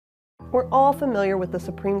We're all familiar with the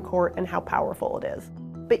Supreme Court and how powerful it is.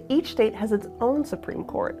 But each state has its own Supreme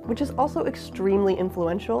Court, which is also extremely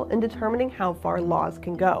influential in determining how far laws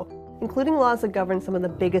can go, including laws that govern some of the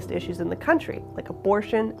biggest issues in the country, like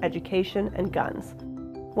abortion, education, and guns.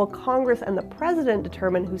 While Congress and the President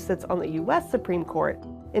determine who sits on the U.S. Supreme Court,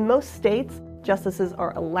 in most states, justices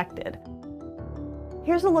are elected.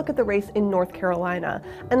 Here's a look at the race in North Carolina,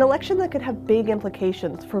 an election that could have big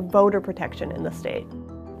implications for voter protection in the state.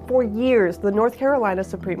 For years, the North Carolina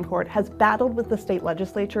Supreme Court has battled with the state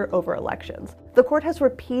legislature over elections. The court has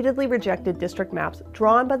repeatedly rejected district maps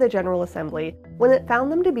drawn by the General Assembly when it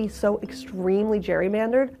found them to be so extremely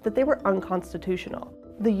gerrymandered that they were unconstitutional.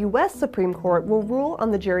 The U.S. Supreme Court will rule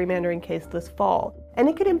on the gerrymandering case this fall, and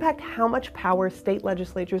it could impact how much power state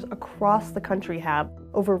legislatures across the country have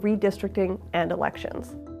over redistricting and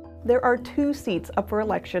elections. There are 2 seats up for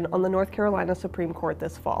election on the North Carolina Supreme Court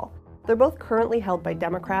this fall. They're both currently held by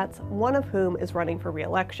Democrats, one of whom is running for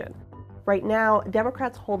re-election. Right now,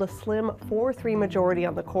 Democrats hold a slim 4-3 majority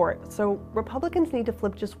on the court, so Republicans need to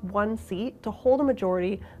flip just 1 seat to hold a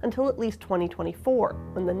majority until at least 2024,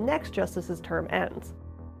 when the next justice's term ends.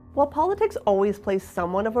 While politics always plays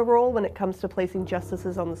somewhat of a role when it comes to placing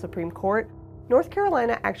justices on the Supreme Court, North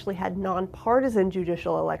Carolina actually had nonpartisan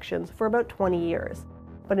judicial elections for about 20 years.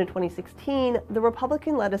 But in 2016, the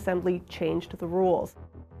Republican-led Assembly changed the rules.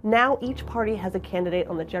 Now each party has a candidate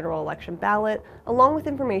on the general election ballot, along with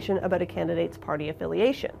information about a candidate's party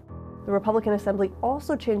affiliation. The Republican Assembly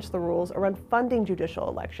also changed the rules around funding judicial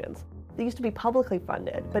elections. They used to be publicly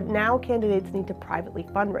funded, but now candidates need to privately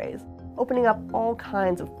fundraise, opening up all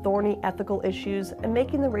kinds of thorny ethical issues and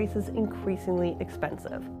making the races increasingly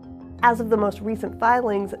expensive. As of the most recent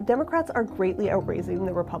filings, Democrats are greatly outraising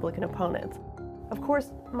their Republican opponents. Of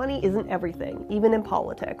course, money isn't everything, even in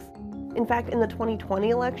politics. In fact, in the 2020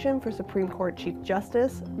 election for Supreme Court Chief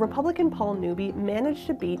Justice, Republican Paul Newby managed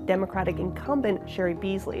to beat Democratic incumbent Sherry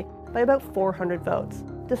Beasley by about 400 votes,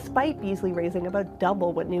 despite Beasley raising about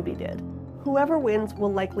double what Newby did. Whoever wins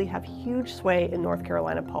will likely have huge sway in North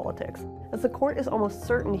Carolina politics, as the court is almost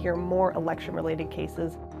certain to hear more election-related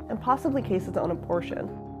cases, and possibly cases on abortion.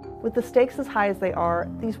 With the stakes as high as they are,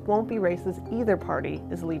 these won't be races either party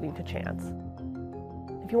is leaving to chance.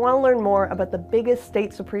 If you want to learn more about the biggest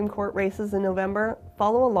state Supreme Court races in November,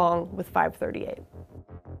 follow along with 538.